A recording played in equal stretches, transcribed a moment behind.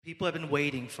People have been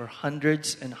waiting for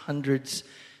hundreds and hundreds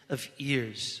of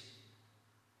years.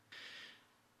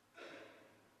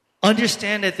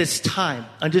 Understand at this time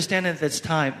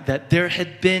that there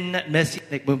had been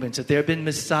messianic movements, that there had been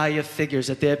Messiah figures,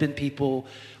 that there had been people,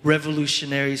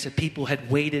 revolutionaries, that people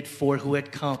had waited for who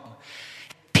had come.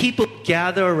 People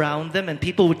gather around them and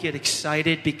people would get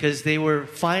excited because they were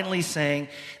finally saying,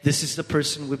 this is the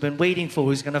person we've been waiting for,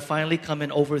 who's going to finally come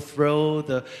and overthrow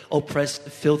the oppressed,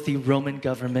 filthy Roman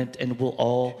government, and we'll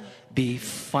all be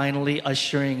finally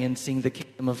ushering and seeing the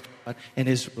kingdom of God and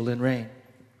His rule and reign.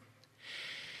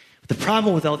 The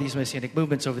problem with all these messianic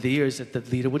movements over the years is that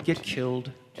the leader would get killed,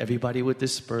 everybody would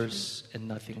disperse, and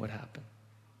nothing would happen.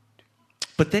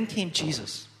 But then came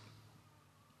Jesus.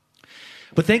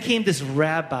 But then came this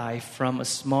rabbi from a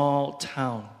small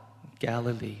town,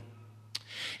 Galilee.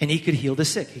 And he could heal the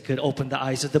sick. He could open the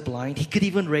eyes of the blind. He could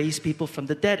even raise people from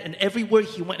the dead. And everywhere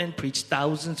he went and preached,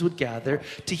 thousands would gather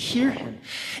to hear him.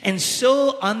 And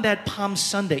so on that Palm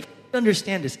Sunday,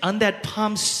 understand this, on that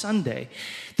Palm Sunday,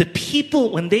 the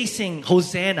people, when they sing,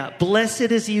 Hosanna, blessed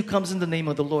is he who comes in the name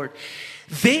of the Lord,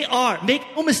 they are, make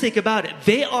no mistake about it,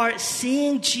 they are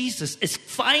seeing Jesus as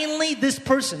finally this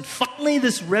person, finally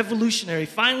this revolutionary,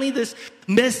 finally this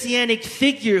messianic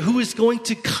figure who is going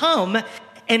to come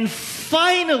and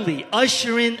finally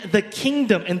usher in the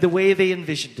kingdom in the way they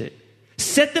envisioned it.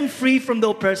 Set them free from the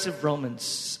oppressive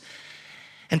Romans.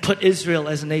 And put Israel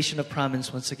as a nation of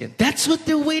promise once again. That's what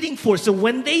they're waiting for. So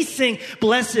when they sing,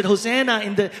 blessed,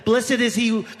 Hosanna, blessed is he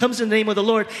who comes in the name of the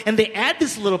Lord, and they add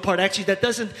this little part actually that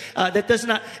does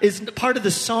not is part of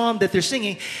the psalm that they're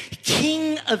singing,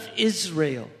 King of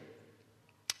Israel.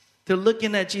 They're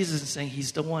looking at Jesus and saying,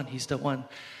 He's the one, He's the one.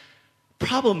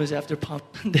 Problem is after Palm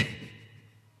Sunday,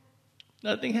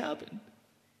 nothing happened.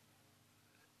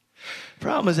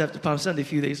 Problem is after Palm Sunday, a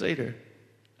few days later,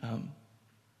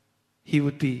 He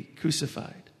would be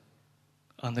crucified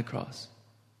on the cross.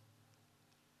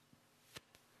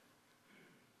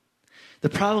 The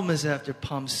problem is after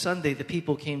Palm Sunday, the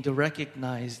people came to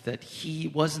recognize that he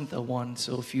wasn't the one.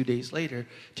 So a few days later,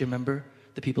 do you remember?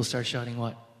 The people start shouting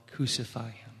what?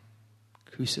 Crucify him.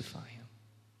 Crucify him.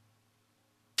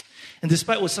 And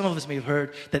despite what some of us may have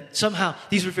heard, that somehow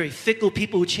these were very fickle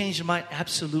people who changed their mind,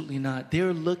 absolutely not.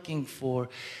 They're looking for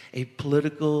a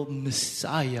political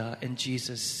Messiah, and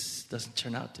Jesus doesn't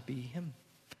turn out to be him.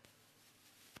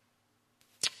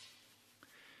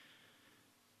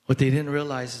 What they didn't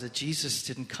realize is that Jesus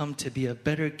didn't come to be a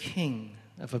better king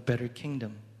of a better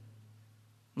kingdom.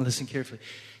 Now listen carefully.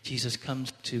 Jesus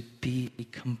comes to be a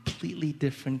completely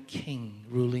different king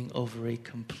ruling over a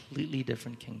completely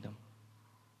different kingdom.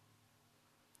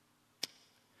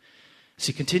 As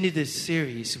we continue this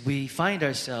series, we find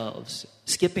ourselves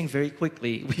skipping very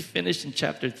quickly. We finished in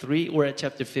chapter 3. We're at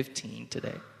chapter 15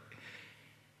 today.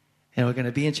 And we're going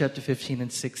to be in chapter 15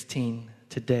 and 16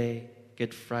 today,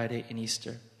 Good Friday and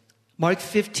Easter. Mark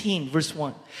 15, verse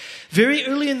 1. Very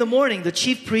early in the morning, the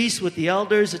chief priests with the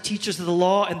elders, the teachers of the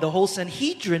law, and the whole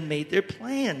Sanhedrin made their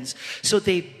plans. So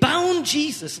they bound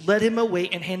Jesus, led him away,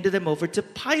 and handed him over to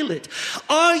Pilate.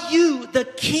 Are you the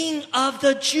king of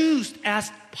the Jews?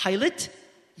 Asked Pilate.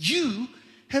 You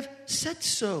have said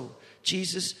so,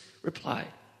 Jesus replied.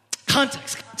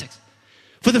 Context.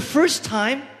 For the first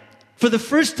time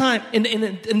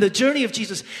in the journey of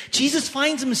Jesus, Jesus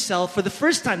finds himself for the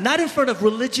first time, not in front of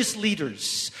religious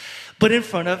leaders, but in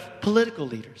front of political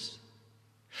leaders.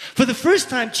 For the first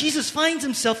time, Jesus finds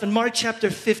himself in Mark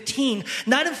chapter 15,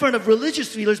 not in front of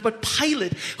religious leaders, but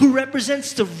Pilate, who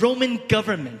represents the Roman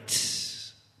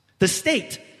government, the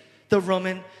state, the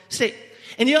Roman state.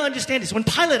 And you'll understand this. When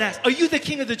Pilate asks, are you the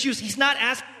king of the Jews? He's not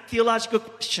asking a theological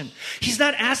question. He's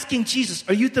not asking Jesus,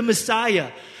 are you the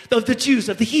Messiah of the Jews,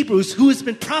 of the Hebrews, who has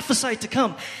been prophesied to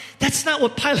come? That's not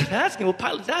what Pilate's asking. What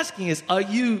Pilate's asking is, are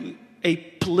you a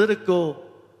political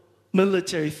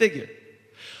military figure?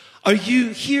 Are you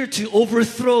here to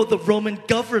overthrow the Roman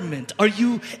government? Are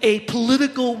you a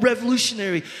political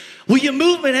revolutionary? Will your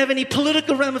movement have any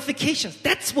political ramifications?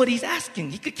 That's what he's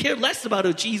asking. He could care less about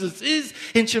who Jesus is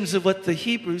in terms of what the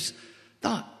Hebrews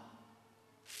thought.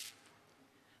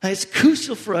 Now, it's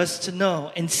crucial for us to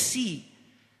know and see.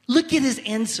 Look at his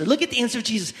answer. Look at the answer of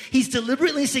Jesus. He's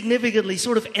deliberately, significantly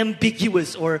sort of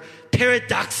ambiguous or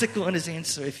paradoxical in his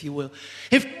answer, if you will.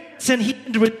 If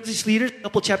Sanhedrin, the religious leaders, a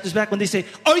couple chapters back, when they say,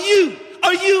 are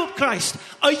you Christ?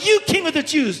 Are you king of the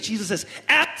Jews? Jesus says,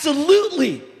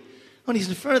 absolutely. When he's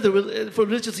in front of the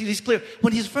religious leaders, he's clear.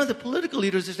 When he's in front of the political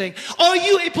leaders, they're saying, are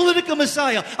you a political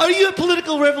Messiah? Are you a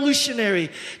political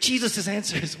revolutionary? Jesus'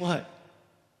 answer is what?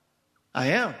 I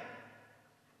am.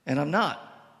 And I'm not.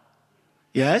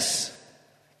 Yes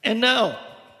and no.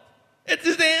 That's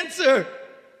his answer.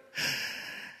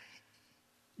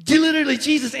 Literally,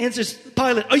 Jesus answers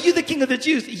Pilate, are you the king of the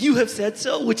Jews? You have said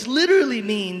so, which literally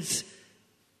means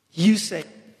you say,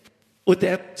 with the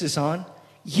emphasis on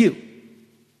you.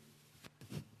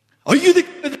 Are you the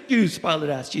king of the Jews? Pilate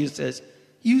asked. Jesus says,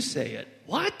 you say it.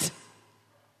 What?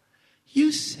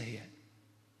 You say it.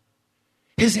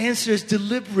 His answer is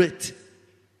deliberate.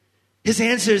 His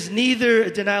answer is neither a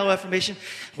denial or affirmation,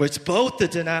 where it's both a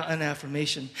denial and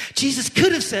affirmation. Jesus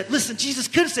could have said,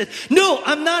 no,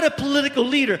 I'm not a political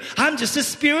leader. I'm just a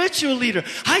spiritual leader.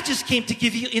 I just came to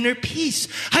give you inner peace.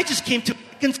 I just came to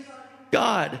reconcile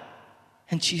God.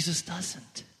 And Jesus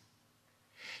doesn't.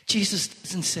 Jesus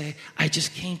doesn't say, I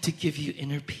just came to give you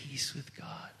inner peace with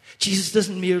God. Jesus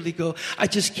doesn't merely go, I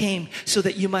just came so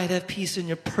that you might have peace in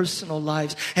your personal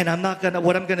lives. And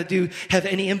what I'm going to do have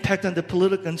any impact on the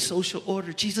political and social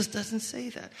order. Jesus doesn't say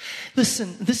that.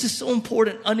 Listen, this is so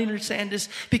important. Understand this,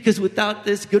 because without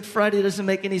this, Good Friday doesn't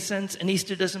make any sense and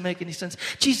Easter doesn't make any sense.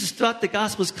 Jesus throughout the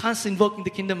Gospels constantly invoking the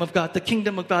kingdom of God, the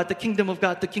kingdom of God, the kingdom of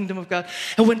God, the kingdom of God.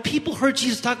 And when people heard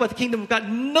Jesus talk about the kingdom of God,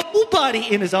 nobody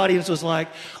in his audience was like,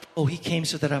 oh, he came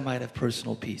so that I might have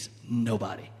personal peace.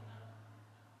 Nobody.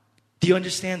 Do you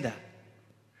understand that?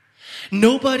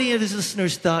 Nobody of his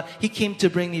listeners thought he came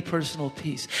to bring me personal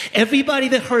peace. Everybody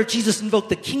that heard Jesus invoke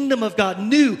the kingdom of God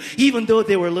knew, even though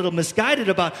they were a little misguided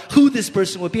about who this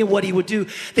person would be and what he would do,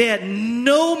 they had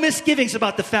no misgivings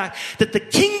about the fact that the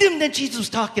kingdom that Jesus was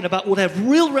talking about would have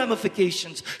real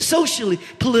ramifications, socially,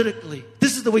 politically.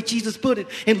 This is the way Jesus put it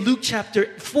in Luke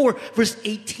chapter 4, verse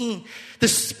 18. The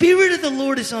Spirit of the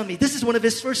Lord is on me. This is one of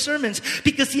his first sermons,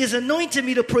 because he has anointed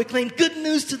me to proclaim good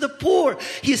news to the poor.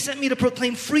 He has sent me to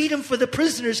proclaim freedom for the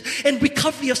prisoners and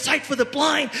recovery of sight for the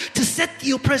blind, to set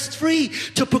the oppressed free,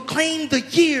 to proclaim the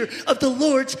year of the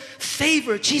Lord's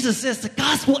favor. Jesus says the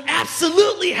gospel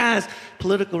absolutely has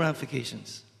political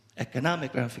ramifications,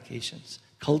 economic ramifications,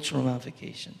 cultural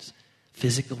ramifications,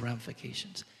 physical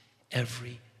ramifications,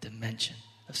 every dimension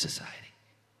of society.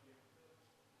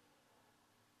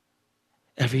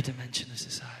 Every dimension of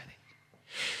society.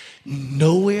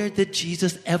 Nowhere did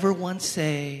Jesus ever once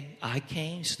say, I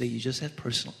came so that you just have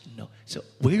personal. No. So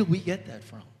where do we get that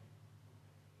from?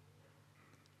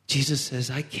 Jesus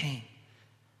says, I came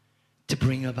to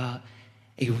bring about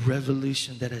a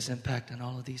revolution that has impact on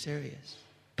all of these areas.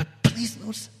 But please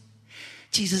notice,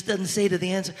 Jesus doesn't say to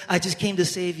the answer, I just came to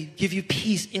save you, give you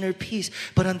peace, inner peace.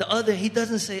 But on the other, he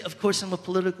doesn't say, of course, I'm a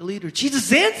political leader.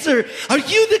 Jesus' answer, are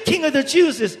you the king of the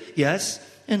Jews? Is yes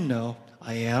and no.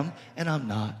 I am and I'm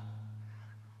not.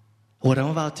 What I'm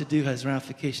about to do has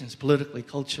ramifications politically,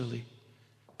 culturally.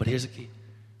 But here's the key.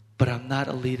 But I'm not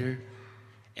a leader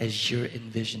as you're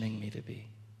envisioning me to be.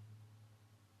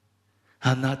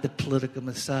 I'm not the political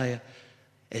Messiah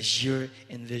as you're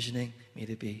envisioning me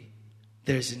to be.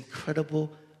 There's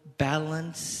incredible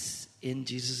balance in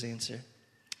Jesus' answer.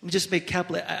 Let me just make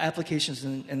applications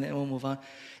and then we'll move on.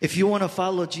 If you want to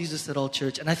follow Jesus at all,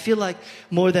 church, and I feel like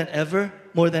more than ever,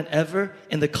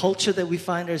 in the culture that we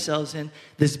find ourselves in,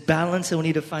 this balance that we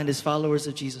need to find as followers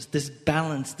of Jesus, this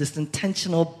balance, this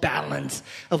intentional balance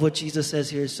of what Jesus says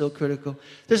here is so critical.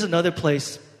 There's another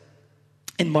place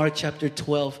in Mark chapter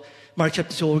 12. Mark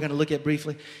chapter 12 we're going to look at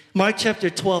briefly. Mark chapter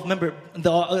 12, remember,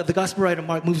 the gospel writer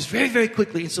Mark moves very, very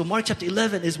quickly. And so Mark chapter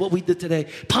 11 is what we did today.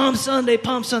 Palm Sunday.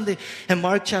 And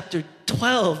Mark chapter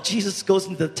 12, Jesus goes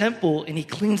into the temple and he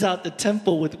cleans out the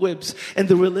temple with whips. And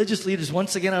the religious leaders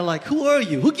once again are like, who are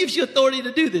you? Who gives you authority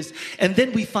to do this? And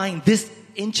then we find this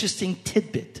interesting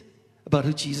tidbit about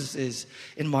who Jesus is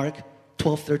in Mark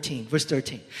 12:13, verse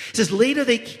 13. It says, later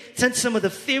they sent some of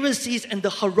the Pharisees and the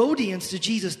Herodians to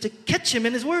Jesus to catch him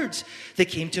in his words. They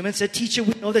came to him and said, Teacher,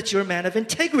 we know that you're a man of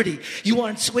integrity. You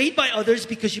aren't swayed by others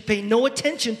because you pay no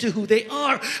attention to who they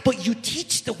are, but you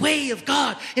teach the way of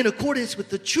God in accordance with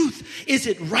the truth. Is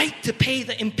it right to pay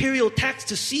the imperial tax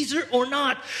to Caesar or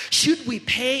not? Should we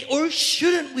pay or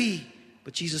shouldn't we?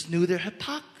 But Jesus knew their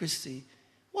hypocrisy.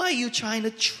 Why are you trying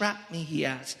to trap me, he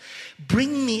asked.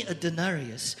 Bring me a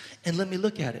denarius and let me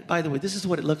look at it. By the way, this is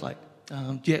what it looked like.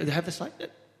 Do you have the slide?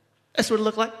 That's what it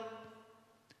looked like.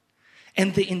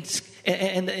 And the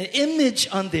image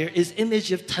on there is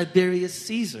image of Tiberius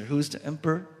Caesar, who is the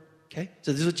emperor. Okay,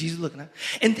 so this is what Jesus is looking at.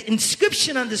 And the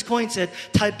inscription on this coin said,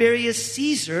 Tiberius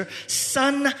Caesar,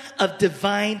 son of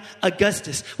divine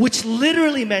Augustus, which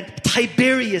literally meant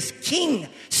Tiberius, king,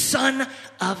 son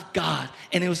of God.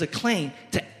 And it was a claim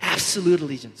to absolute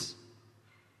allegiance.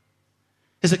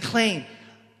 It's a claim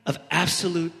of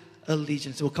absolute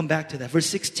allegiance. We'll come back to that. Verse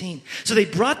 16. So they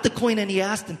brought the coin and he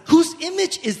asked them, whose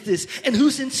image is this and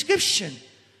whose inscription?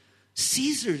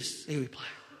 Caesar's, they replied.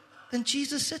 Then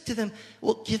Jesus said to them,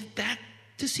 well, give back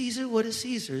to Caesar what is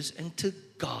Caesar's, and to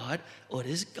God what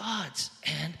is God's.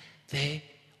 And they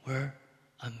were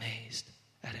amazed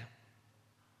at him.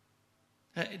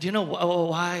 Do you know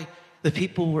why the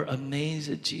people were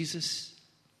amazed at Jesus?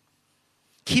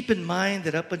 Keep in mind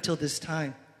that up until this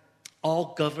time,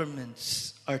 all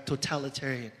governments are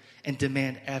totalitarian and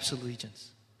demand absolute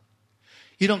allegiance.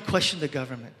 You don't question the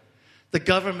government. The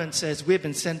government says, we've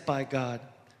been sent by God.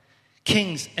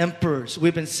 Kings, emperors,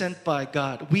 we've been sent by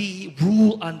God. We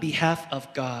rule on behalf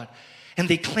of God. And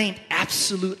they claimed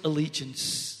absolute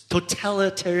allegiance,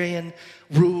 totalitarian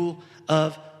rule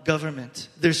of government.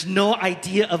 There's no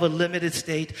idea of a limited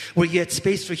state where you had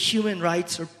space for human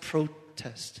rights or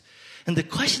protest. And the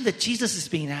question that Jesus is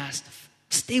being asked,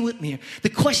 stay with me here. The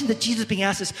question that Jesus is being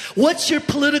asked is, what's your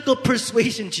political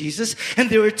persuasion, Jesus? And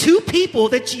there are two people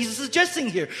that Jesus is addressing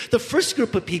here. The first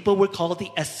group of people were called the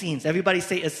Essenes. Everybody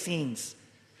say Essenes.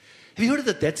 Have you heard of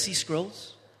the Dead Sea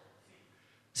Scrolls?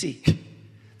 See,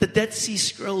 the Dead Sea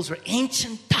Scrolls were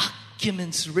ancient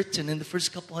documents written in the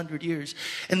first couple hundred years.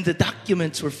 And the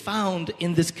documents were found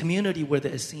in this community where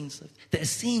the Essenes lived. The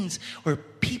Essenes were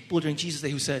people during Jesus' day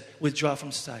who said, withdraw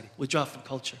from society, withdraw from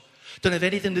culture. Don't have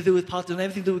anything to do with politics, don't have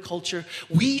anything to do with culture.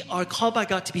 We are called by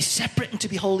God to be separate and to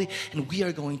be holy, and we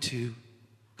are going to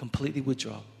completely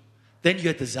withdraw. Then you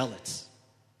had the Zealots.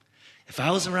 If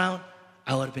I was around,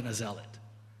 I would have been a zealot.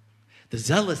 The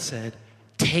Zealots said,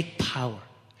 take power.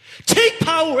 Take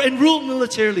power and rule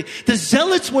militarily. The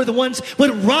Zealots were the ones who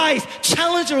would rise,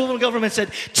 challenge the Roman government,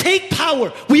 said, take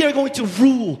power. We are going to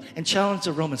rule and challenge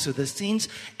the Romans. So the Essenes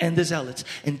and the Zealots.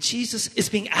 And Jesus is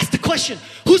being asked the question,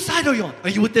 whose side are you on? Are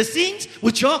you with the Essenes?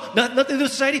 With y'all? Nothing to do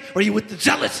with society? Or are you with the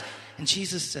Zealots? And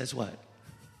Jesus says what?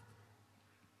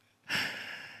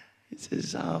 He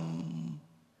says,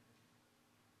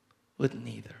 with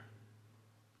neither.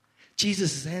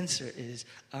 Jesus' answer is,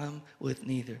 I'm with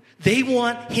neither. They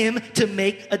want him to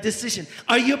make a decision.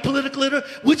 Are you a political leader?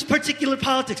 Which particular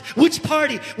politics? Which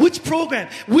party? Which program?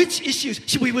 Which issues?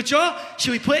 Should we withdraw?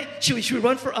 Should we play? Should we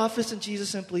run for office? And Jesus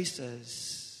simply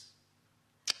says,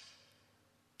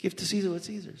 give to Caesar what's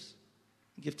Caesar's.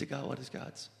 Give to God what is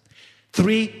God's.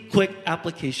 3 quick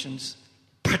applications,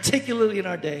 particularly in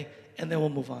our day, and then we'll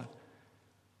move on.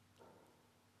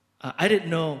 I didn't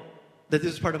know that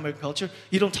this is part of American culture.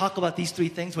 You don't talk about these 3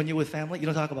 things when you're with family. You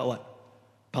don't talk about what?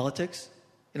 Politics.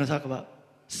 You don't talk about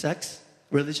sex,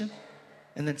 religion.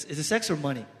 And then, is it sex or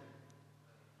money?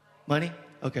 Money?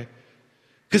 Okay.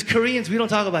 Because Koreans, we don't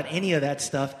talk about any of that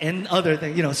stuff and other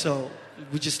things, so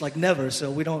we just like never.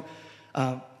 So we don't.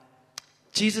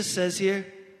 Jesus says here,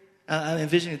 I'm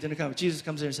envisioning a dinner conference. Jesus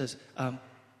comes here and says,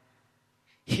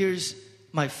 here's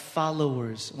my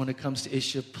followers when it comes to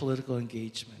issue of political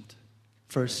engagement.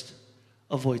 First,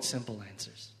 avoid simple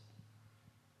answers.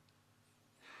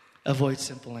 Avoid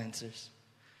simple answers.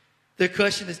 Their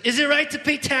question is it right to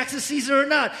pay taxes to Caesar or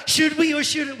not? Should we or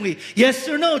shouldn't we? Yes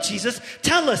or no, Jesus?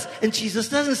 Tell us. And Jesus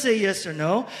doesn't say yes or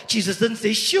no. Jesus doesn't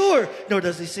say sure, nor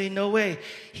does he say no way.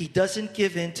 He doesn't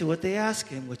give in to what they ask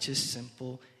him, which is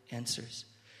simple answers.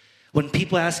 When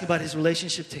people ask about his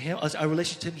relationship to him, our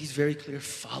relationship to him, he's very clear.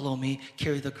 Follow me,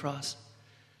 carry the cross.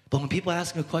 But when people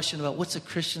ask him a question about what's a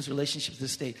Christian's relationship to the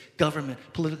state, government,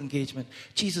 political engagement,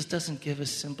 Jesus doesn't give a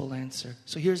simple answer.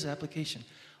 So here's the application.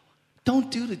 Don't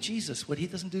do to Jesus what he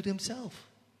doesn't do to himself.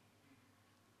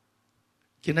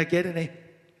 Can I get an A?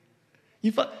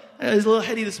 I was a little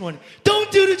heady this morning. Don't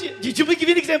do to Jesus. Did you give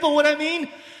you an example of what I mean?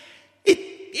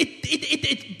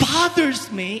 It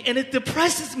bothers me and it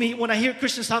depresses me when I hear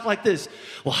Christians talk like this.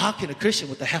 Well, how can a Christian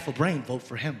with a half a brain vote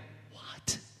for him?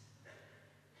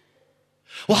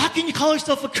 Well, how can you call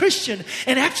yourself a Christian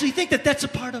and actually think that that's a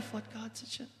part of what God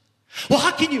said? Well,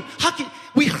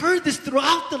 we heard this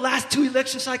throughout the last 2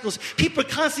 election cycles. People are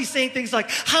constantly saying things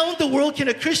like, how in the world can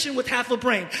a Christian with half a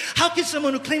brain? How can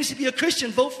someone who claims to be a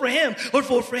Christian vote for him or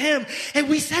vote for him? And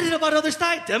we said it about other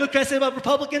sides. Democrats say it about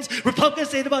Republicans. Republicans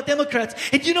say it about Democrats.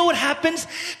 And you know what happens?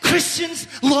 Christians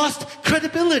lost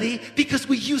credibility because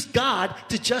we used God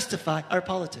to justify our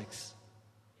politics.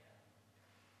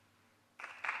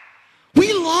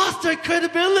 We lost our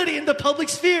credibility in the public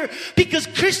sphere because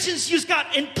Christians use God.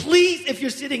 And please, if you're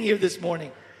sitting here this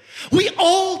morning, we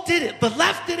all did it. The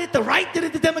left did it, the right did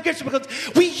it, the Democrats.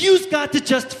 We use God to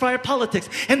justify our politics.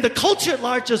 And the culture at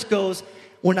large just goes,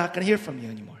 we're not going to hear from you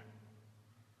anymore.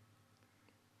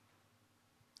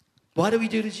 Why do we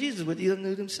do to Jesus what he doesn't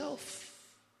do to himself?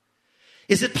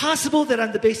 Is it possible that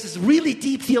on the basis of really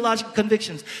deep theological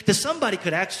convictions, that somebody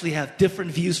could actually have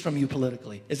different views from you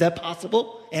politically? Is that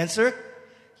possible? Answer,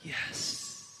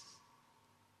 yes.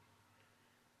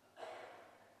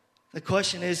 The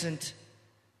question isn't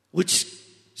Which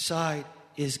side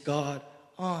is God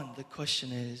on? The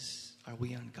question is, are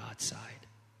we on God's side?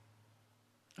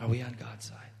 Are we on God's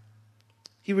side?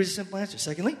 Here is a simple answer.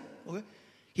 Secondly,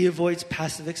 he avoids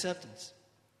passive acceptance.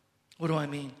 What do I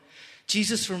mean?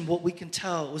 Jesus, from what we can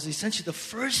tell, was essentially the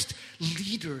first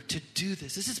leader to do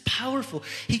this. This is powerful.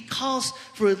 He calls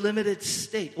for a limited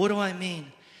state. What do I mean?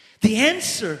 The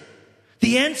answer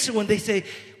when they say,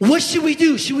 what should we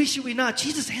do? Should we not?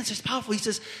 Jesus' answer is powerful. He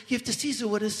says, give to Caesar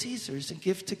what is Caesar's and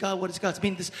give to God what is God's. I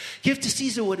mean, this, give to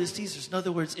Caesar what is Caesar's. In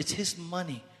other words, it's his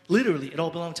money. Literally, it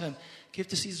all belongs to him. Give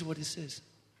to Caesar what is his.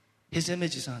 His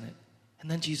image is on it.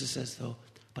 And then Jesus says, though,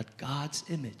 but God's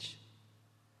image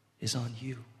is on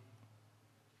you.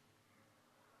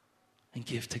 And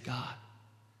give to God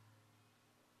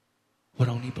what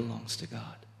only belongs to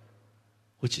God.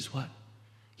 Which is what?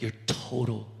 Your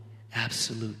total,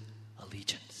 absolute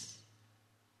allegiance.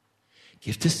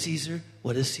 Give to Caesar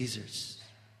what is Caesar's.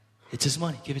 It's his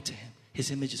money. Give it to him.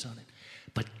 His image is on it.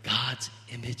 But God's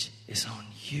image is on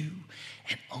you.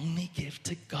 And only give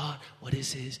to God what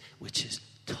is his, which is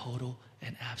total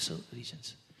and absolute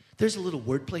allegiance. There's a little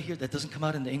wordplay here that doesn't come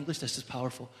out in the English that's just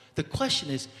powerful. The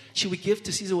question is, should we give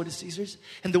to Caesar what is Caesar's?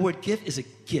 And the word give is a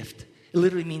gift. It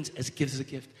literally means as gives as a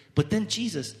gift. But then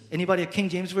Jesus, anybody a King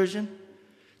James Version?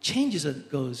 Changes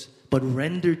it, goes, but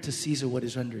render to Caesar what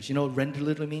is rendered. You know what render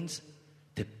literally means?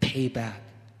 To pay back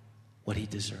what he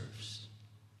deserves.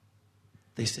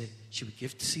 They say, should we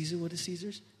give to Caesar what is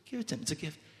Caesar's? Give it to him. It's a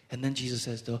gift. And then Jesus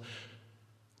says, though,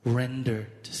 render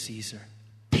to Caesar.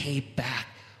 Pay back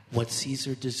what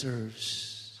Caesar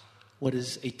deserves. What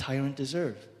does a tyrant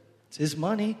deserve? It's his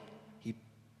money. He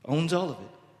owns all of it.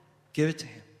 Give it to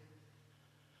him.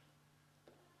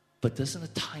 But doesn't a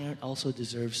tyrant also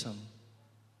deserve some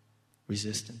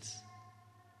resistance?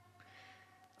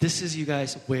 This is, you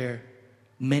guys, where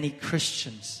many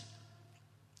Christians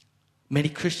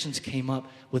came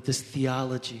up with this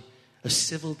theology of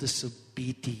civil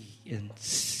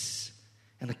disobedience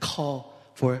and a call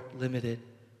for limited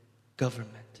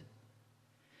government.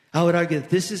 I would argue that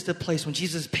this is the place when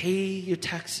Jesus pay your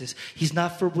taxes. He's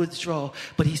not for withdrawal,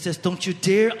 but he says, don't you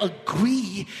dare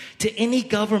agree to any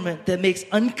government that makes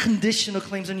unconditional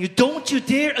claims on you. Don't you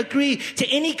dare agree to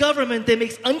any government that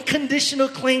makes unconditional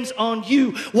claims on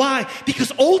you. Why?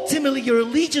 Because ultimately your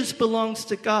allegiance belongs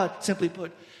to God. Simply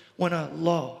put, when a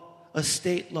law, a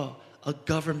state law, a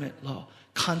government law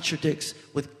contradicts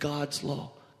with God's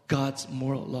law, God's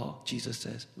moral law, Jesus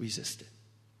says, resist it.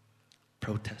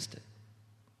 Protest it.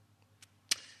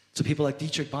 So people like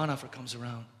Dietrich Bonhoeffer comes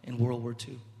around in World War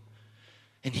II.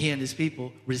 And he and his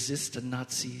people resist the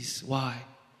Nazis. Why?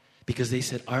 Because they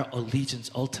said our allegiance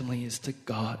ultimately is to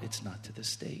God. It's not to the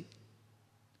state.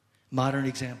 Modern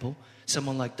example,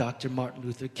 someone like Dr. Martin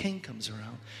Luther King comes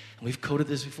around. And we've quoted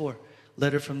this before.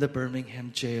 Letter from the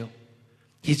Birmingham jail.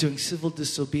 He's doing civil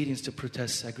disobedience to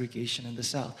protest segregation in the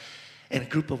South. And a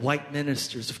group of white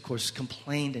ministers, of course,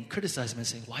 complained and criticized him and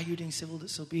saying, why are you doing civil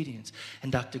disobedience?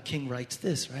 And Dr. King writes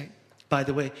this, right? By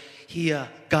the way, he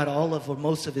got all of or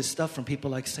most of his stuff from people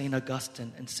like St.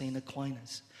 Augustine and St.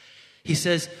 Aquinas. He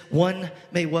says, one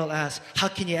may well ask, how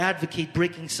can you advocate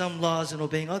breaking some laws and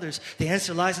obeying others? The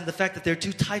answer lies in the fact that there are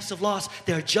two types of laws.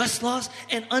 There are just laws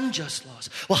and unjust laws.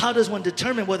 Well, how does one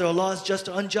determine whether a law is just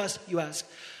or unjust, you ask?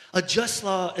 A just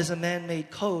law is a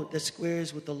man-made code that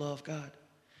squares with the law of God.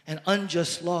 An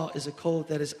unjust law is a code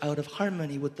that is out of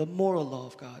harmony with the moral law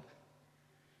of God.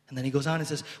 And then he goes on and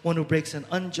says, one who breaks an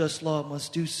unjust law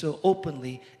must do so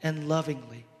openly and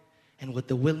lovingly and with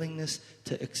the willingness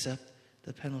to accept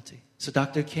the penalty. So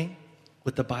Dr. King,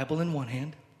 with the Bible in one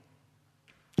hand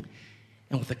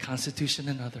and with the Constitution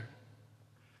in another,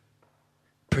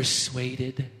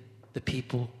 persuaded the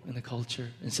people in the culture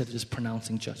instead of just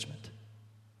pronouncing judgment.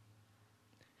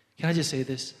 Can I just say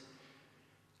this?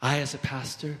 I, as a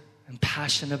pastor, am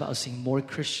passionate about seeing more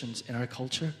Christians in our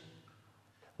culture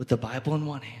with the Bible in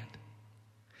one hand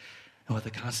and with the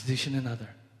Constitution in another.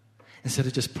 Instead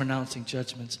of just pronouncing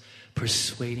judgments,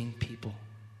 persuading people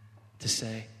to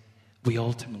say, we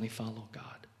ultimately follow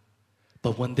God.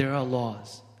 But when there are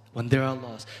laws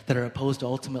that are opposed to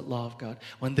ultimate law of God,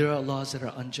 when there are laws that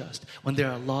are unjust, when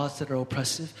there are laws that are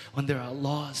oppressive, when there are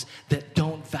laws that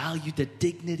don't value the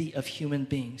dignity of human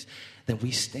beings, then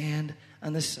we stand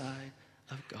on the side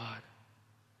of God.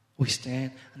 We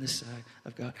stand on the side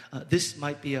of God. This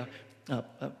might be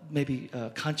maybe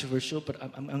controversial, but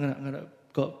I'm gonna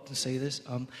go up and say this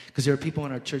because there are people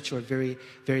in our church who are very,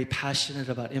 very passionate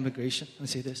about immigration. Let me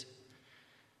say this: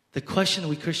 the question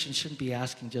we Christians shouldn't be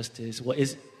asking just is,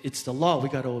 it's the law, we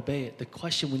got to obey it. The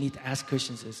question we need to ask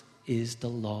Christians is the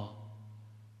law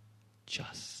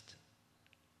just?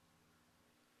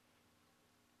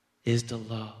 Is the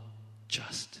law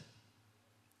just?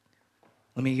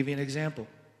 Let me give you an example.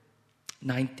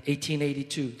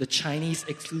 1882, the Chinese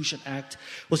Exclusion Act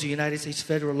was a United States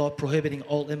federal law prohibiting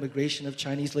all immigration of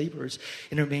Chinese laborers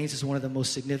and remains as one of the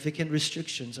most significant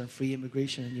restrictions on free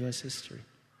immigration in U.S. history.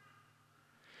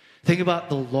 Think about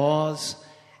the laws,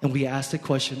 and we ask the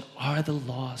question, are the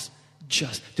laws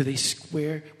just? Do they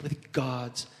square with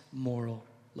God's moral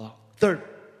law? Third,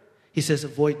 he says,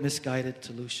 avoid misguided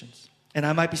solutions. And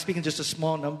I might be speaking just a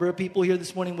small number of people here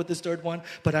this morning with this third one,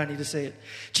 but I need to say it.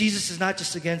 Jesus is not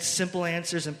just against simple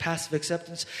answers and passive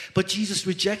acceptance, but Jesus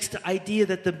rejects the idea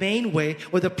that the main way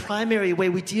or the primary way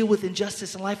we deal with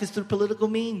injustice in life is through political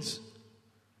means.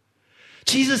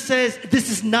 Jesus says this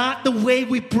is not the way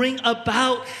we bring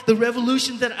about the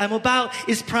revolution that I'm about,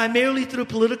 is primarily through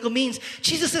political means.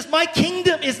 Jesus says, my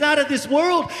kingdom is not of this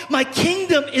world. My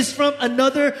kingdom is from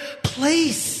another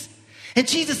place. And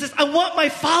Jesus says, I want my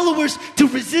followers to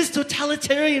resist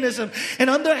totalitarianism.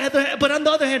 But on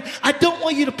the other hand, I don't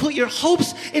want you to put your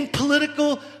hopes in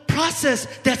political process.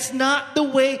 That's not the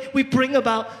way we bring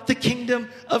about the kingdom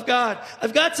of God.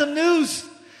 I've got some news.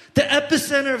 The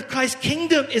epicenter of Christ's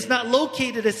kingdom is not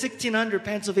located at 1600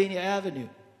 Pennsylvania Avenue.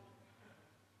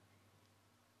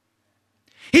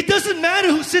 It doesn't matter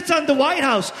who sits on the White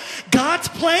House. God's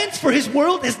plans for his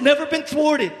world has never been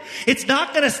thwarted. It's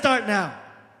not going to start now.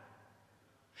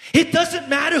 It doesn't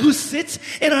matter who sits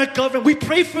in our government. We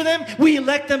pray for them. We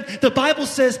elect them. The Bible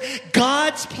says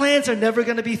God's plans are never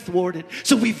going to be thwarted.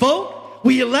 So we vote,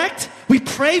 we elect, we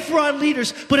pray for our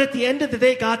leaders. But at the end of the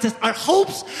day, God says our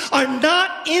hopes are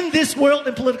not in this world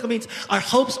and political means. Our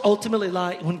hopes ultimately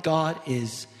lie in what God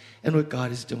is and what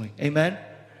God is doing. Amen?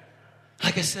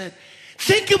 Like I said,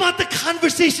 think about the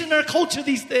conversation in our culture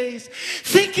these days.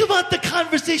 Think about the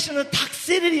conversation, the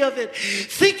toxicity of it.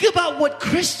 Think about what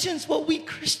we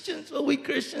Christians,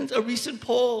 a recent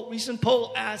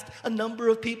poll asked a number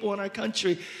of people in our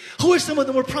country, who are some of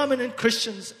the more prominent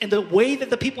Christians? And the way that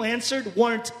the people answered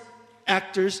weren't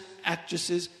actors,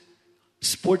 actresses,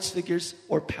 sports figures,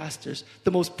 or pastors.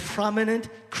 The most prominent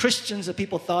Christians that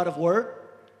people thought of were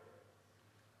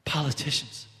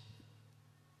politicians.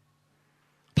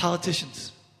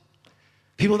 Politicians.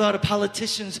 People thought of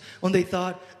politicians when they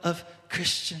thought of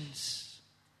Christians.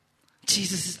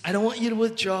 Jesus says, I don't want you to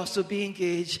withdraw, so be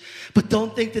engaged. But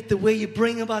don't think that the way you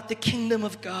bring about the kingdom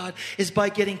of God is by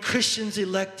getting Christians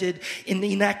elected and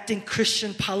enacting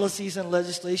Christian policies and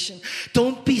legislation.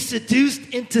 Don't be seduced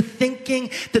into thinking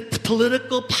that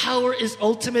political power is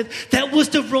ultimate. That was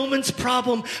the Romans'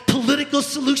 problem. Political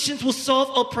solutions will solve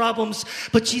all problems.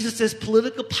 But Jesus says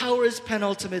political power is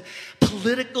penultimate.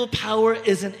 Political power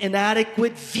is an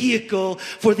inadequate vehicle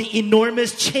for the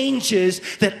enormous changes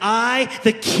that I,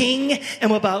 the King,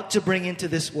 am about to bring into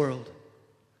this world.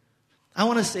 I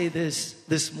want to say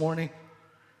this morning.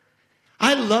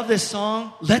 I love this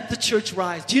song, Let the Church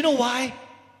Rise. Do you know why?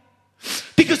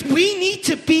 Because we need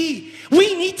to be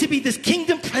this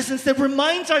kingdom presence that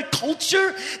reminds our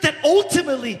culture that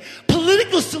ultimately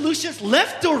political solutions,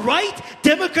 left or right,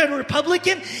 Democrat or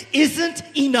Republican, isn't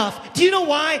enough. Do you know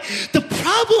why? The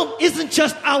problem isn't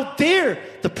just out there.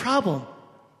 The problem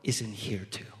is in here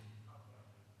too.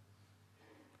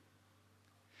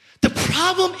 The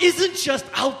problem isn't just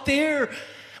out there.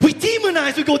 We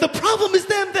demonize, we go, the problem is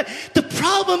them. The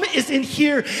problem is in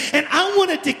here. And I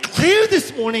want to declare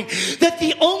this morning that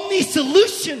the only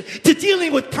solution to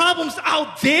dealing with problems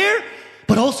out there,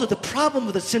 but also the problem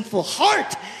with a sinful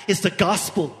heart, is the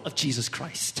gospel of Jesus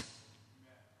Christ.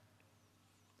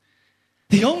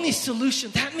 The only solution,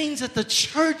 that means that the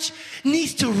church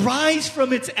needs to rise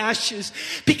from its ashes,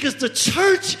 because the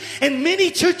church and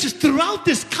many churches throughout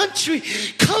this country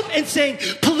come and saying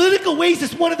political ways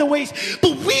is one of the ways.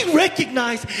 But we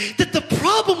recognize that the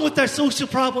problem with our social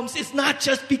problems is not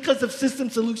just because of system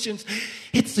solutions.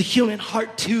 It's the human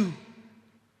heart too.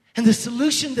 And the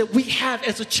solution that we have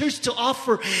as a church to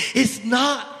offer is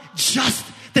not just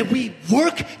that we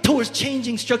work towards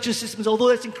changing structure systems, although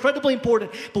that's incredibly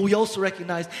important. But we also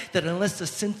recognize that unless the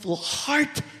sinful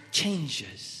heart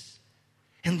changes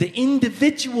and the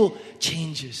individual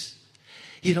changes,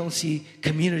 you don't see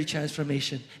community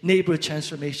transformation, neighborhood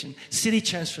transformation, city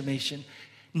transformation,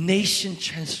 nation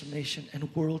transformation,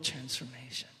 and world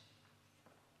transformation.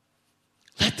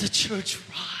 Let the church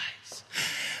rise.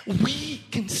 We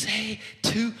can say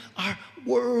to our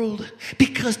world,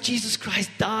 because Jesus Christ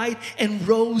died and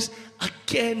rose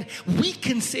again, we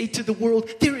can say to the world,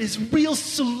 there is real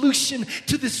solution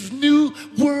to this new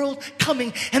world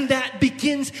coming. And that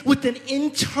begins with an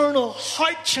internal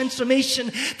heart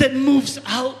transformation that moves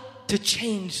out to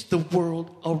change the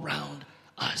world around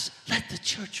us. Let the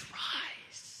church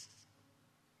rise.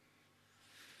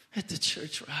 Let the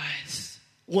church rise.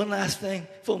 One last thing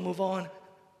before we move on.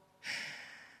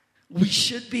 We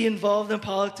should be involved in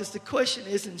politics. The question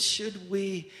isn't should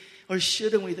we or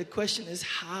shouldn't we. The question is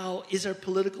how is our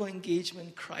political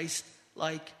engagement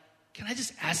Christ-like? Can I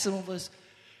just ask some of us,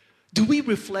 do we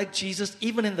reflect Jesus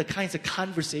even in the kinds of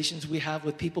conversations we have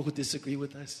with people who disagree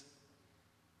with us?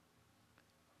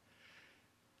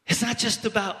 It's not just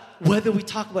about whether we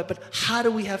talk about it, but how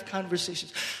do we have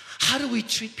conversations? How do we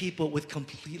treat people with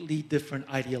completely different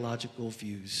ideological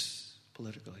views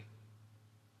politically?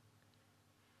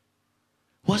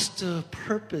 What's the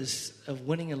purpose of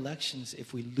winning elections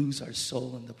if we lose our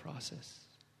soul in the process?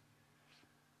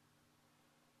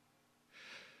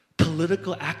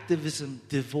 Political activism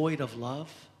devoid of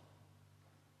love,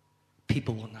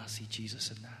 people will not see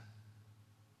Jesus in that.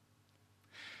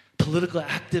 Political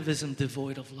activism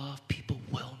devoid of love, people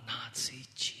will not see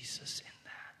Jesus in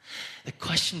that. The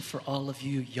question for all of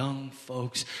you young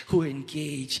folks who are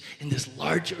engaged in this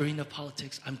large arena of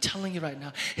politics, I'm telling you right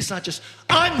now, it's not just,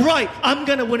 I'm right, I'm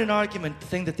going to win an argument. The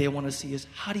thing that they want to see is,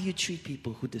 how do you treat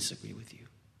people who disagree with you?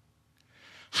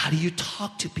 How do you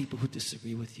talk to people who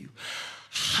disagree with you?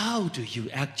 How do you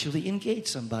actually engage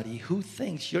somebody who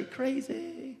thinks you're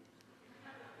crazy?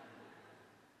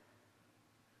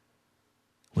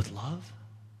 With love,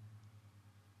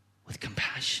 with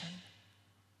compassion,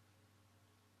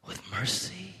 with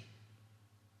mercy.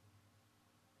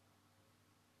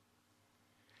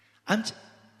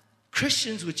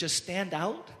 Christians would just stand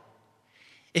out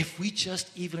if we just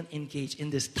even engage in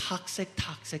this toxic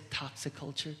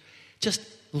culture. Just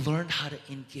learn how to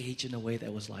engage in a way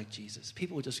that was like Jesus.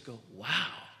 People would just go, wow,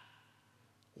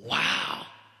 wow,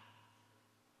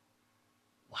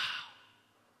 wow.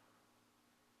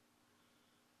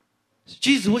 So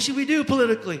Jesus, what should we do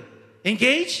politically?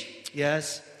 Engage?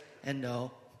 Yes and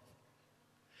no.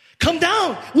 Come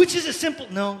down, which is a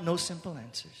simple, no simple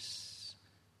answers.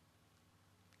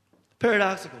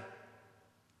 Paradoxical.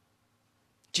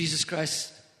 Jesus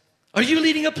Christ, are you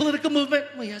leading a political movement?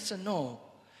 Well, yes and no.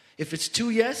 If it's 2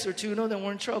 yes or 2 no, then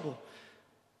we're in trouble.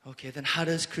 Okay, then how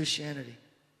does Christianity,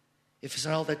 if it's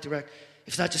not all that direct, if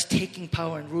it's not just taking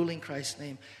power and ruling Christ's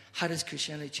name, how does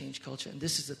Christianity change culture? And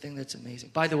this is the thing that's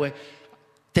amazing. By the way,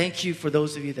 thank you for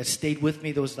those of you that stayed with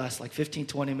me those last 15,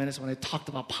 20 minutes when I talked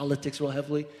about politics real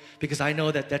heavily, because I know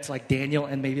that that's like Daniel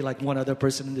and maybe like one other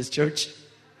person in this church.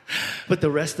 But the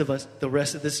rest of us, the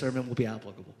rest of this sermon will be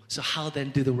applicable. So how then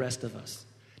do the rest of us,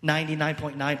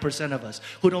 99.9% of us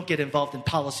who don't get involved in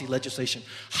policy legislation,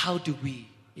 how do we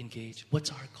engage? What's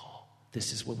our call?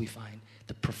 This is where we find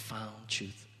the profound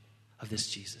truth of this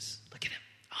Jesus. Look at him.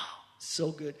 Oh,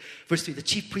 so good. Verse 3, the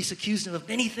chief priests accused him of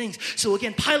many things. So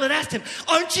again, Pilate asked him,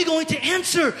 aren't you going to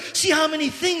answer? See how many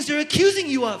things they're accusing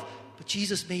you of. But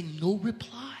Jesus made no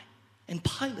reply. And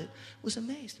Pilate was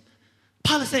amazed.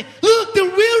 Pilate saying, look, they're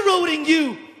railroading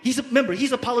you. He's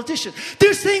a politician.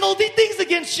 They're saying all these things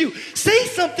against you. Say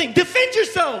something. Defend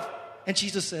yourself. And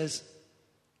Jesus says,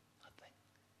 nothing.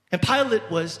 And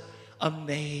Pilate was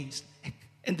amazed.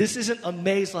 And this isn't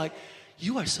amazed like,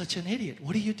 you are such an idiot.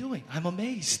 What are you doing? I'm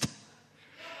amazed.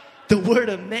 The word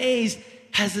amazed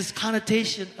has this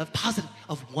connotation of positive,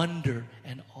 of wonder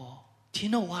and awe. Do you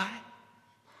know why?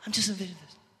 I'm just envisioning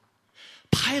this.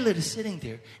 Pilate is sitting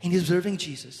there and he's observing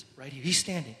Jesus right here. He's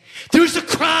standing. There's a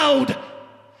crowd.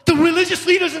 The religious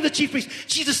leaders and the chief priests.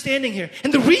 Jesus standing here.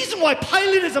 And the reason why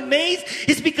Pilate is amazed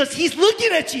is because he's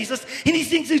looking at Jesus and he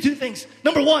thinks two things.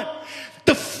 Number one,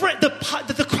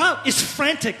 the crowd is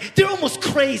frantic. They're almost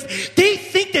crazed. They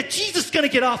think that Jesus is going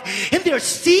to get off. And they're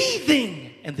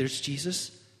seething. And there's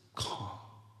Jesus, calm,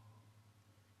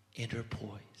 inner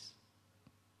poise,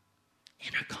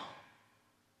 inner calm.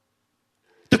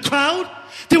 The crowd,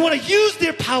 they want to use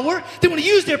their power. They want to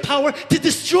use their power to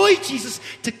destroy Jesus,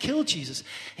 to kill Jesus.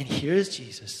 And here's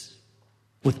Jesus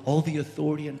with all the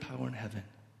authority and power in heaven,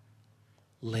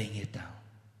 laying it down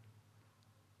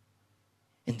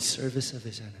in service of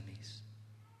his enemies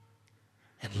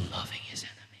and loving his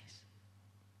enemies.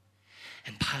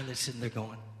 And Pilate's sitting there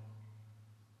going,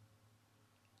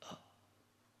 oh,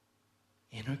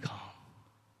 inner calm,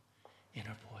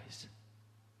 inner poise.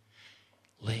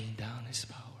 Laying down his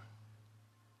power,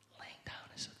 laying down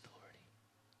his authority,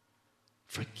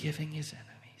 forgiving his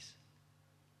enemies,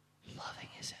 loving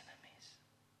his enemies.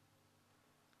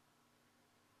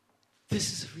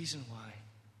 This is the reason why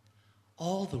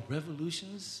all the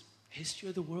revolutions, history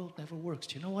of the world never works.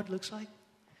 Do you know what it looks like?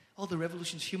 All the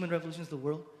revolutions, human revolutions of the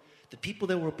world, the people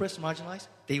that were oppressed and marginalized,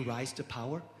 they rise to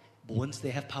power. But once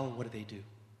they have power, what do?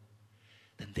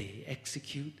 Then they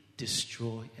execute,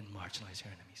 destroy, and marginalize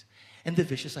their enemies. And the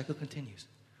vicious cycle continues.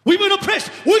 We've been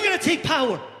oppressed. We're going to take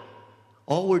power.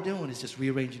 All we're doing is just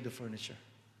rearranging the furniture.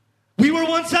 We were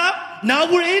once out,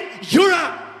 now we're in, you're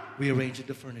out. Rearranging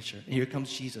the furniture. And here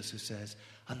comes Jesus who says,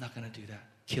 I'm not going to do that.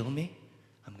 Kill me,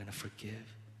 I'm going to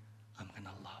forgive. I'm going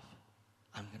to love.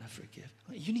 I'm going to forgive.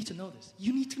 You need to know this.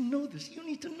 You need to know this. You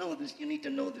need to know this. You need to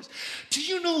know this. Do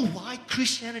you know why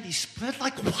Christianity spread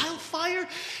like wildfire?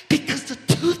 Because the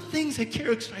two things that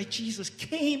characterize Jesus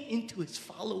came into his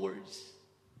followers.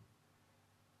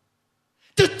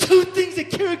 The two things that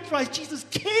characterize Jesus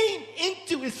came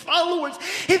into his followers,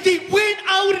 and they went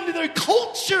out into their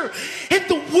culture, and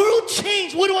the world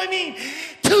changed. What do I mean?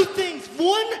 Two things.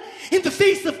 One, in the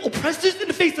face of oppressors, in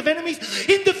the face of enemies,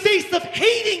 in the face of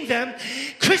hating them,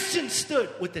 Christians stood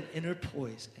with an inner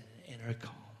poise and an inner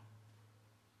calm.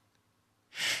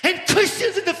 And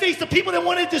Christians, in the face of people that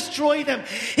want to destroy them,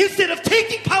 instead of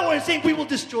taking power and saying, we will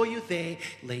destroy you, they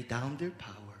lay down their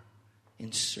power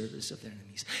in service of their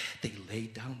enemies. They lay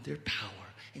down their power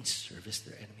in service of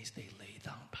their enemies. They lay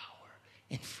down power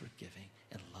in forgiving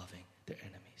and loving their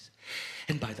enemies.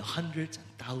 And by the hundreds and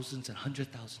thousands and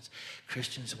 100,000s,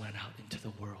 Christians went out into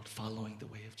the world following the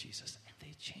way of Jesus. And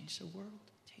they changed the world.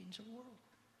 Changed the world.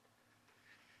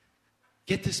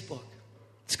 Get this book.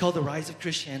 It's called The Rise of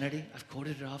Christianity. I've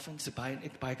quoted it often. It's by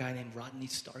a guy named Rodney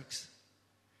Starks.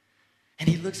 And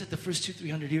he looks at the first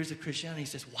 200-300 years of Christianity. He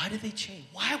says, why did they change?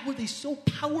 Why were they so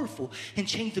powerful and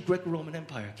changed the Greco-Roman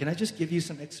Empire? Can I just give you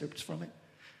some excerpts from it?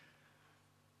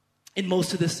 In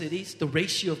most of the cities, the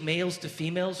ratio of males to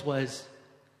females was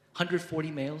 140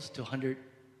 males to 100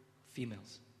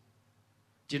 females.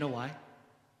 Do you know why?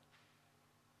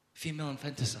 Female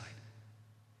infanticide.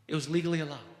 It was legally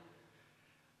allowed.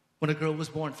 When a girl was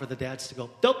born, for the dads to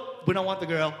go, nope, we don't want the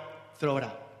girl, throw it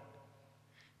out.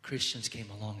 Christians came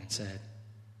along and said,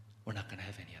 we're not going to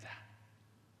have any of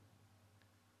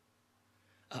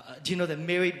that. Do you know that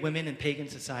married women in pagan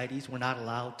societies were not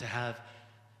allowed to have,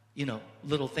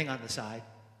 little thing on the side?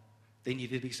 They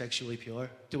needed to be sexually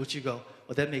pure. To which you go,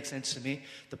 well, that makes sense to me.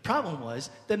 The problem was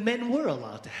that men were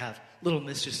allowed to have little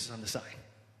mistresses on the side.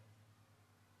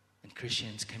 And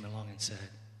Christians came along and said,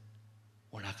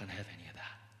 we're not going to have any of that.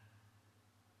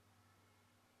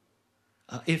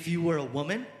 If you were a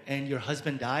woman and your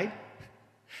husband died,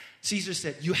 Caesar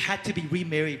said you had to be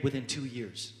remarried within 2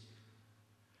 years.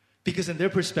 Because in their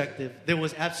perspective, there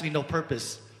was absolutely no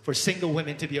purpose for single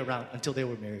women to be around until they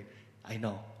were married. I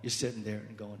know, you're sitting there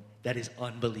and going, that is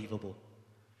unbelievable.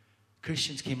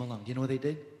 Christians came along. Do you know what they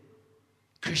did?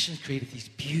 Christians created these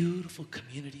beautiful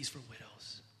communities for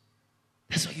widows.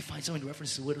 That's why you find so many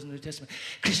references to widows in the New Testament.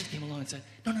 Christians came along and said,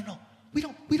 no. We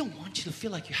don't want you to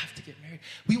feel like you have to get married.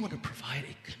 We want to provide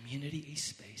a community, a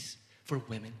space for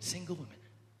women, single women,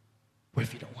 where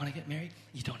if you don't want to get married,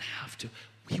 you don't have to.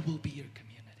 We will be your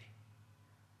community.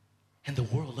 And the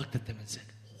world looked at them and said,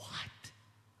 what?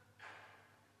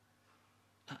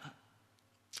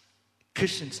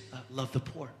 Christians love the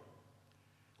poor.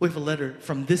 We have a letter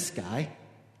from this guy.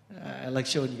 I like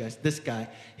showing you guys this guy.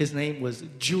 His name was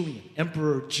Julian,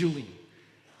 Emperor Julian.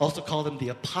 Also called him the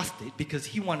apostate because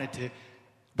he wanted to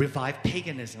revive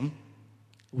paganism.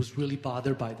 He was really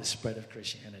bothered by the spread of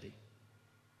Christianity.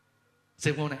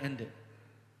 So they want to end it.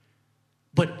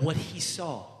 But what he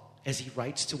saw as he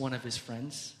writes to one of his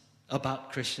friends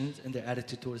about Christians and their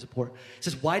attitude towards the poor,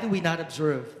 says, why do we not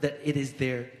observe that it is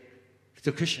the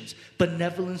Christians,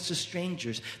 benevolence to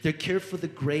strangers, their care for the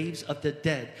graves of the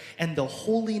dead, and the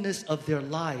holiness of their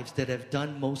lives that have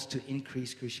done most to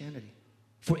increase Christianity?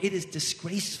 For it is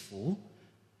disgraceful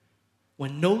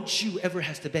when no Jew ever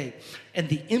has to beg, and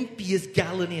the impious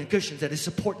Galilean Christians that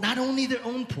support not only their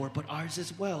own poor, but ours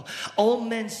as well. All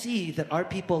men see that our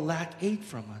people lack aid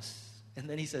from us. And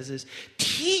then he says this,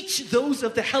 teach those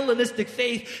of the Hellenistic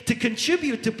faith to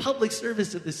contribute to public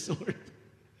service of this sort.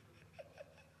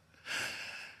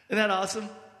 Isn't that awesome?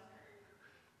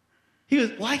 He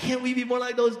goes, why can't we be more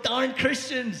like those darn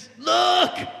Christians?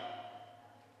 Look!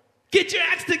 Get your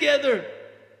acts together!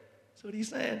 That's what he's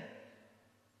saying.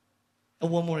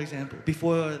 And one more example.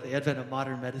 Before the advent of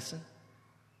modern medicine,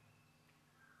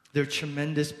 there are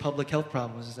tremendous public health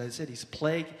problems, as I said. He's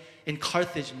plague in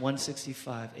Carthage in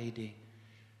 165 AD.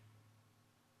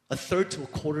 A third to a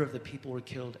quarter of the people were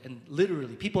killed. And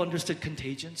literally, people understood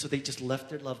contagion, so they just left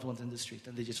their loved ones in the street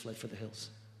and they just fled for the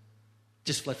hills.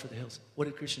 Just fled for the hills. What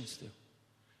did Christians do?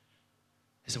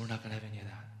 They said, we're not going to have any of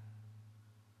that.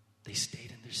 They stayed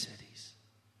in their cities.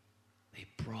 They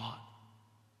brought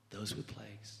those with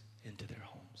plagues into their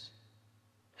homes.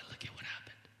 And look at what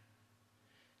happened.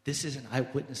 This is an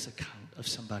eyewitness account of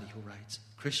somebody who writes,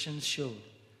 Christians showed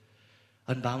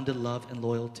unbounded love and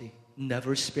loyalty,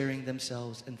 never sparing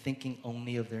themselves and thinking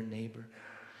only of their neighbor.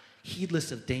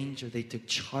 Heedless of danger, they took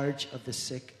charge of the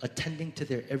sick, attending to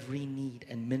their every need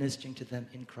and ministering to them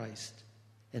in Christ.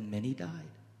 And many died,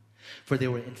 for they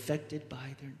were infected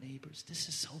by their neighbors. This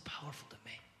is so powerful to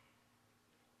me.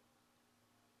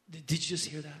 Did you just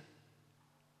hear that?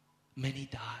 Many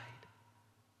died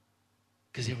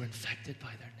because they were infected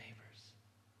by their neighbors.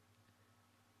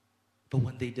 But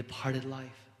when they departed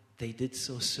life, they did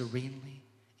so serenely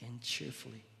and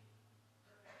cheerfully,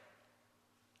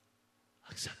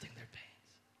 accepting their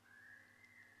pains.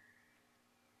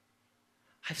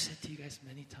 I've said to you guys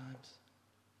many times,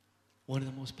 one of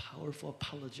the most powerful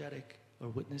apologetic or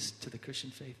witness to the Christian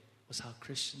faith was how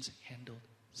Christians handled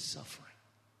suffering.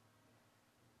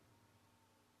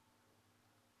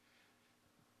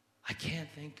 I can't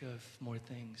think of more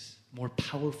things more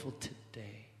powerful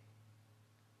today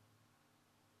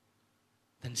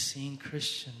than seeing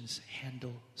Christians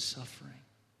handle suffering.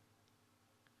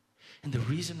 And the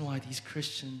reason why these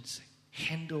Christians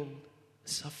handled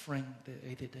suffering the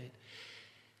way they did,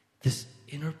 this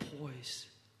inner poise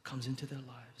comes into their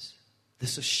lives.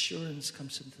 This assurance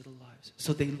comes into their lives.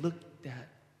 So they looked at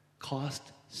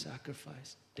cost,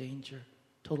 sacrifice, danger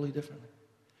totally differently.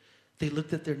 They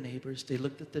looked at their neighbors. They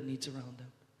looked at the needs around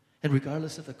them. And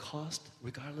regardless of the cost,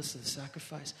 regardless of the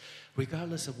sacrifice,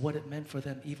 regardless of what it meant for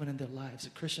them, even in their lives,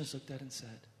 the Christians looked at it and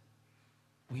said,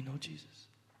 we know Jesus.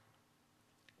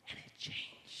 And it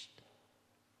changed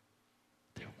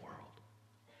their world.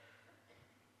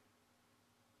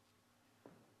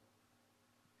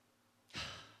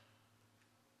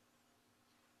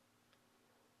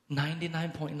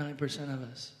 99.9% of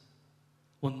us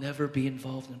will never be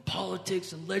involved in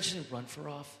politics and legislation, run for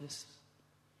office.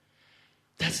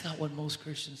 That's not what most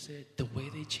Christians did. The way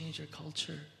they changed their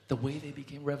culture, the way they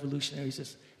became revolutionaries,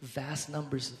 just vast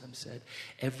numbers of them said,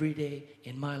 every day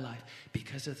in my life,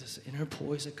 because of this inner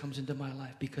poise that comes into my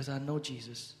life, because I know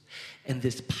Jesus, and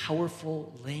this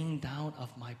powerful laying down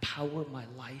of my power, my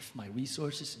life, my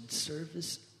resources in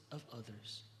service of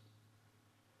others,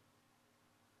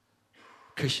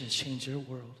 Christians change their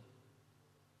world.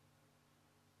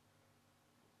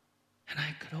 And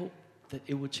I could hope that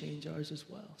it would change ours as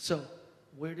well. So,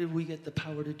 where did we get the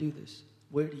power to do this?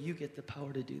 Where do you get the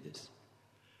power to do this?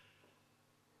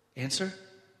 Answer?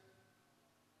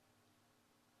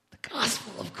 The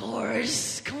gospel, of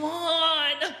course. Come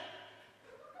on.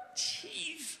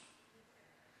 Jeez.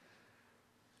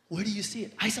 Where do you see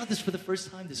it? I saw this for the first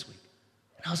time this week.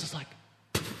 And I was just like,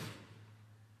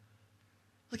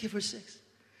 look at verse 6.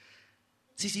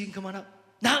 CC, you can come on up.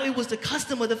 Now it was the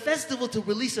custom of the festival to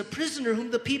release a prisoner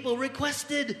whom the people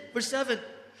requested. Verse 7.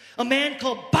 A man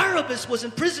called Barabbas was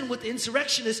in prison with the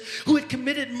insurrectionists who had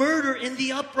committed murder in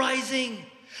the uprising.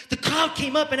 The crowd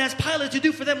came up and asked Pilate to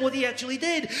do for them what he actually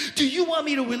did. Do you want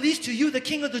me to release to you the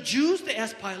king of the Jews? They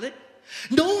asked Pilate.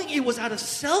 Knowing it was out of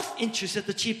self-interest that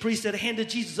the chief priests had handed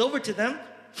Jesus over to them.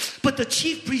 But the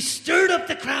chief priests stirred up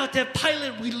the crowd to have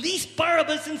Pilate release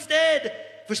Barabbas instead.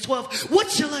 Verse 12, what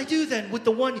shall I do then with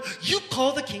the one you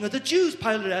call the king of the Jews?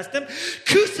 Pilate asked them.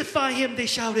 Crucify him, they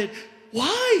shouted.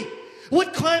 Why?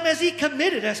 What crime has he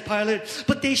committed? Asked Pilate.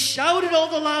 But they shouted all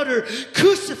the louder,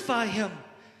 crucify him.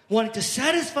 Wanting to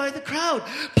satisfy the crowd,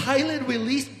 Pilate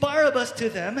released Barabbas to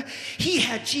them. He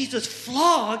had Jesus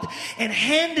flogged and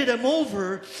handed him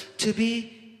over to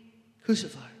be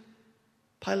crucified.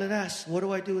 Pilate asked, what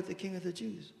do I do with the king of the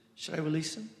Jews? Should I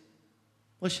release him?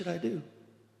 What should I do?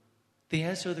 The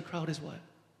answer of the crowd is what?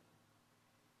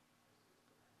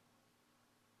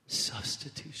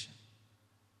 Substitution.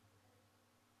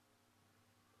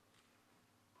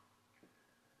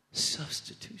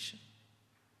 Substitution.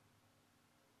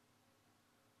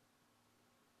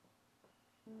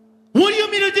 What do you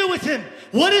want me to do with him?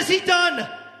 What has he done?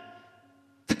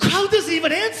 The crowd doesn't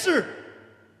even answer.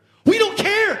 We don't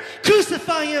care.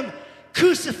 Crucify him.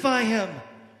 Crucify him.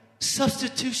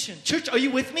 Substitution. Church, are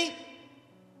you with me?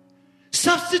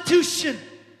 Substitution.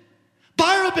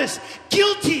 Barabbas,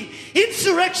 guilty,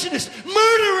 insurrectionist,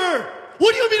 murderer.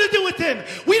 What do you want me to do with him?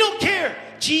 We don't care.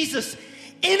 Jesus,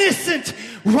 innocent,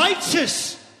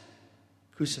 righteous.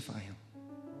 Crucify him.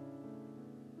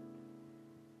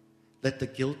 Let the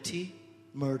guilty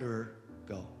murderer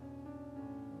go.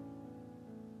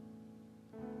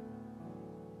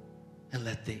 And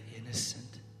let the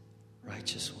innocent,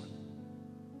 righteous one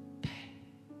pay.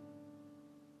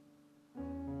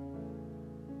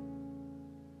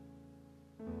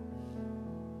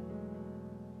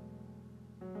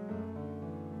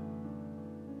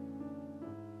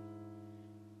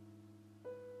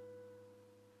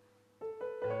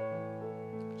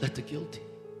 Let the guilty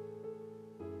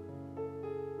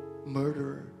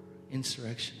murderer,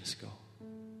 insurrectionists go.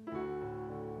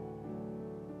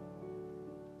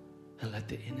 and let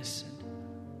the innocent,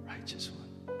 righteous one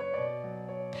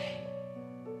pay.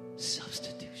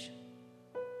 Substitution.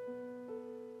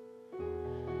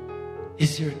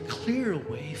 Is there a clearer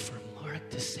way for Mark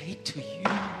to say to you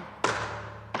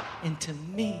and to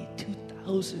me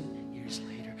 2,000 years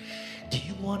later, do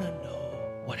you want to know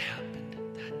what happened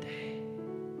that day?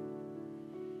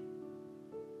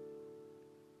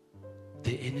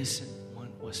 The innocent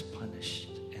one was punished,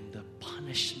 and the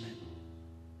punishment,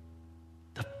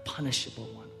 the punishable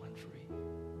one, went free.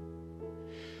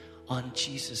 On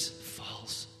Jesus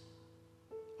falls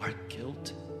our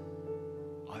guilt,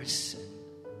 our sin,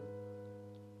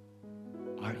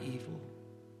 our evil.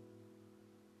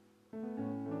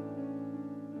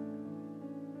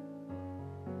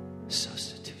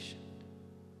 Substitution.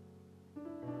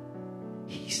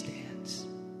 He stands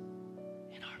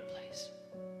in our place.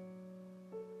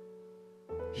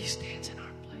 He stands in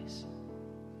our place.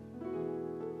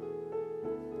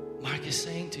 Mark is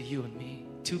saying to you and me,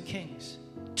 two kings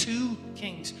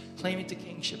claiming to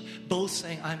kingship, both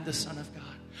saying, I'm the Son of God.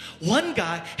 One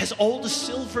guy has all the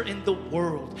silver in the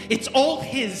world. It's all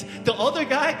his. The other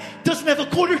guy doesn't have a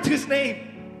quarter to his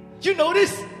name. You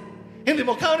notice? In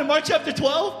the account in Mark chapter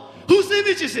 12, whose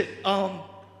image is it?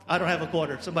 I don't have a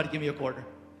quarter. Somebody give me a quarter.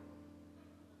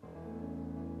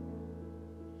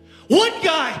 One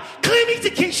guy claiming to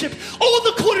kingship, all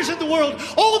the quarters in the world,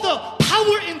 all the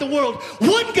power in the world.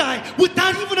 One guy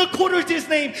without even a quarter to his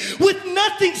name, with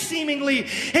nothing seemingly.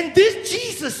 And this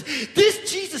Jesus,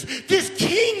 this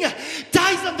king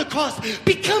dies on the cross,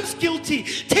 becomes guilty,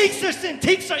 takes our sin,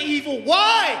 takes our evil.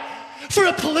 Why? For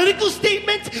a political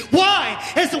statement? Why?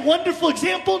 As a wonderful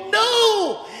example?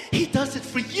 No! He does it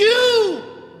for you.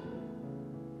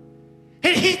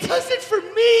 And he does it for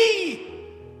me.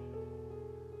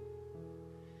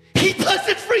 He does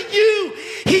it for you.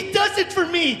 He does it for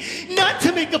me. Not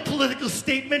to make a political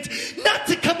statement, not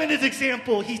to come in as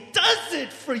example. He does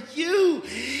it for you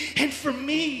and for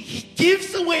me. He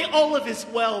gives away all of his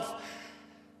wealth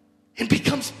and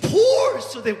becomes poor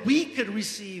so that we could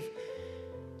receive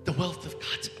the wealth of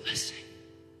God's blessing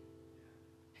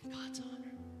and God's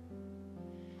honor.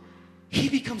 He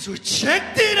becomes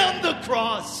rejected on the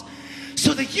cross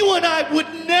so that you and I would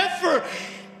never,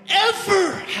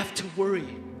 ever have to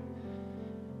worry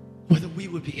whether we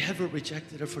would be ever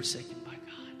rejected or forsaken by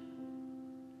God.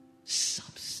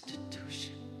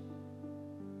 Substitution.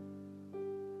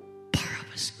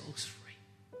 Barabbas goes free.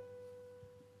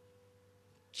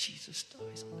 Jesus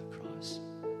dies on the cross.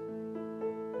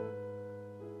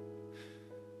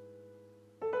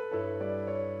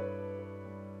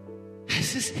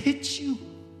 Has this hit you?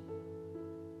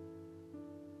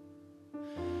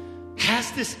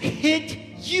 Has this hit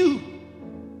you?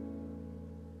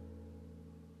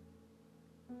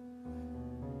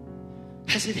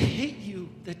 Has it hit you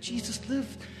that Jesus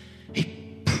lived a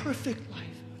perfect life,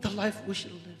 the life we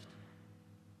should have lived,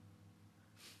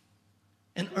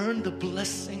 and earned the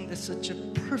blessing that such a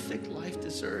perfect life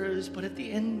deserves? But at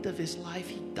the end of his life,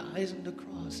 he dies on the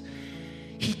cross.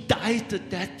 He dies the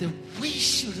death that we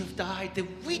should have died,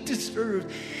 that we deserved,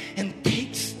 and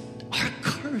takes our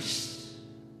curse.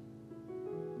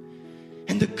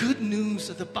 And the good news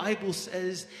of the Bible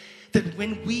says that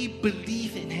when we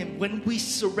believe in him, when we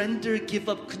surrender, give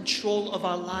up control of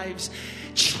our lives,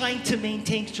 trying to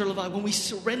maintain control of our lives, when we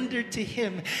surrender to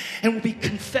him and when we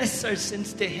confess our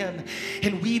sins to him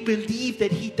and we believe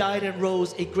that he died and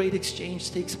rose, a great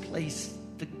exchange takes place.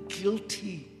 The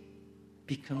guilty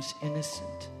becomes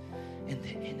innocent and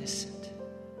the innocent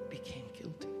became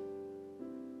guilty.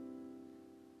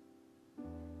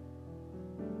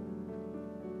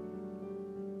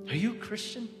 Are you a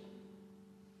Christian?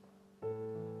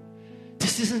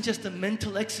 This isn't just a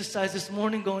mental exercise this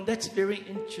morning going, that's very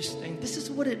interesting. This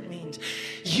is what it means.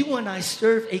 You and I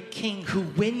serve a king who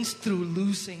wins through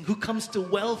losing, who comes to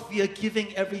wealth via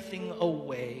giving everything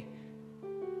away.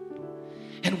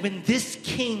 And when this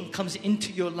king comes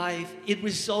into your life, it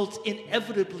results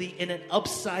inevitably in an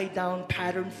upside down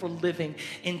pattern for living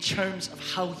in terms of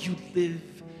how you live,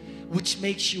 which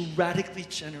makes you radically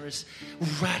generous,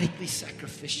 radically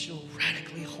sacrificial,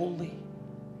 radically holy.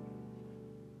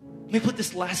 Let me put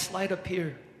this last slide up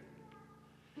here.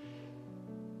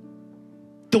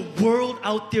 The world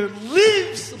out there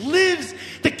lives.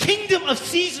 The kingdom of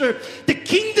Caesar, the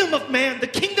kingdom of man, the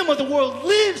kingdom of the world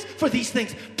lives for these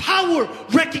things. Power,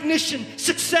 recognition,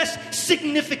 success,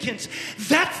 significance.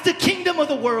 That's the kingdom of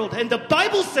the world. And the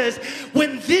Bible says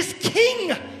when this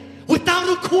king, without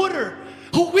a quarter,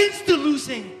 who wins the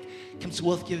losing, comes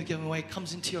wealth giving away,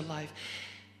 comes into your life,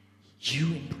 you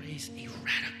embrace a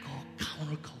radical,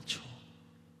 countercultural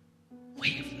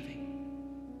way of living.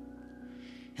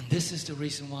 And this is the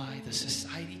reason why the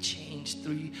society changed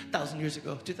 3,000 years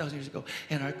ago, 2,000 years ago,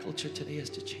 and our culture today has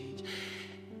to change.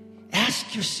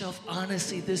 Ask yourself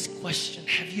honestly this question.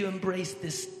 Have you embraced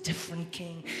this different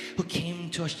king who came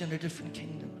to us in a different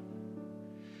kingdom?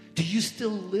 Do you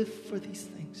still live for these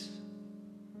things?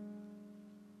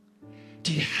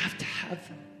 Do you have to have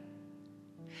them?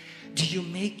 Do you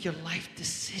make your life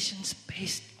decisions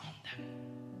based on them?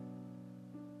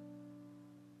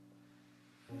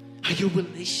 Are your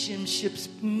relationships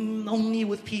only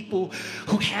with people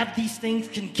who have these things,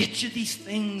 can get you these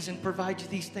things and provide you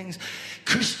these things?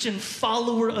 Christian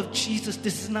follower of Jesus,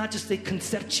 this is not just a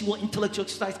conceptual, intellectual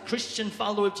exercise. Christian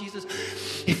follower of Jesus,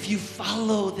 if you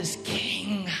follow this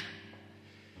king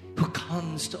who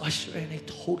comes to usher in a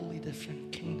totally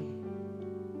different kingdom,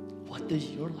 what does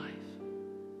your life,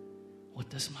 what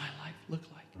does my life look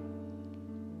like?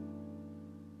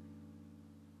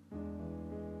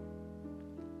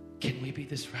 Can we be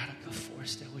this radical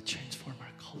force that would transform our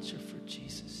culture for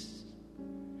Jesus?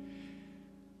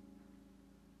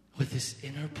 With this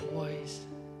inner poise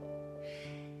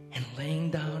and laying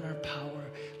down our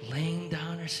power, laying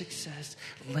down our success,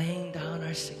 laying down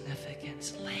our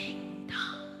significance, laying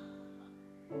down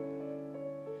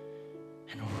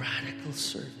and radical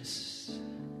service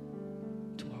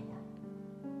to our world.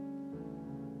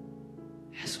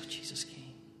 That's what Jesus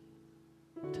came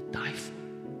to die for.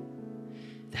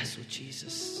 That's what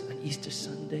Jesus on Easter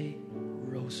Sunday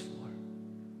rose for.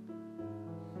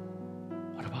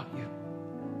 What about you?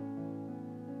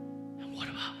 And what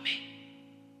about me?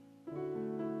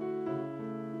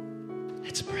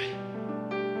 Let's pray.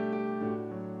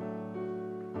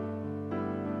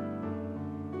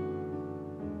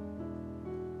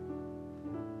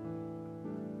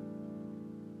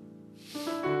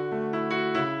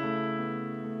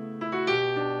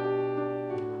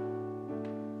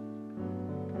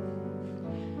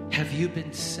 Have you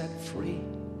been set free?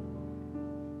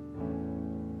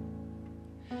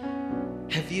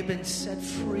 Have you been set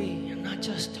free? I'm not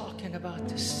just talking about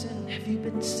the sin. Have you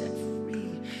been set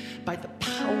free by the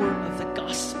power of the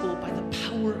gospel, by the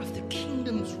power of the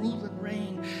kingdom's rule and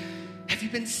reign? Have you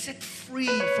been set free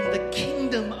from the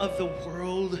kingdom of the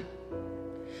world?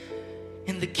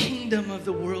 In the kingdom of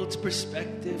the world's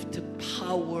perspective, to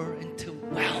power and to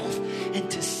wealth and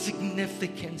to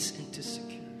significance and to security.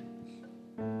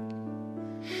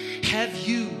 Have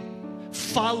you,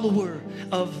 follower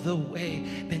of the way,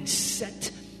 been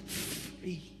set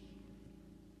free?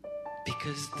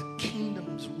 Because the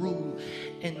kingdom's rule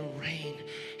and reign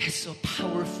has so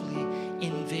powerfully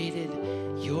invaded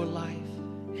your life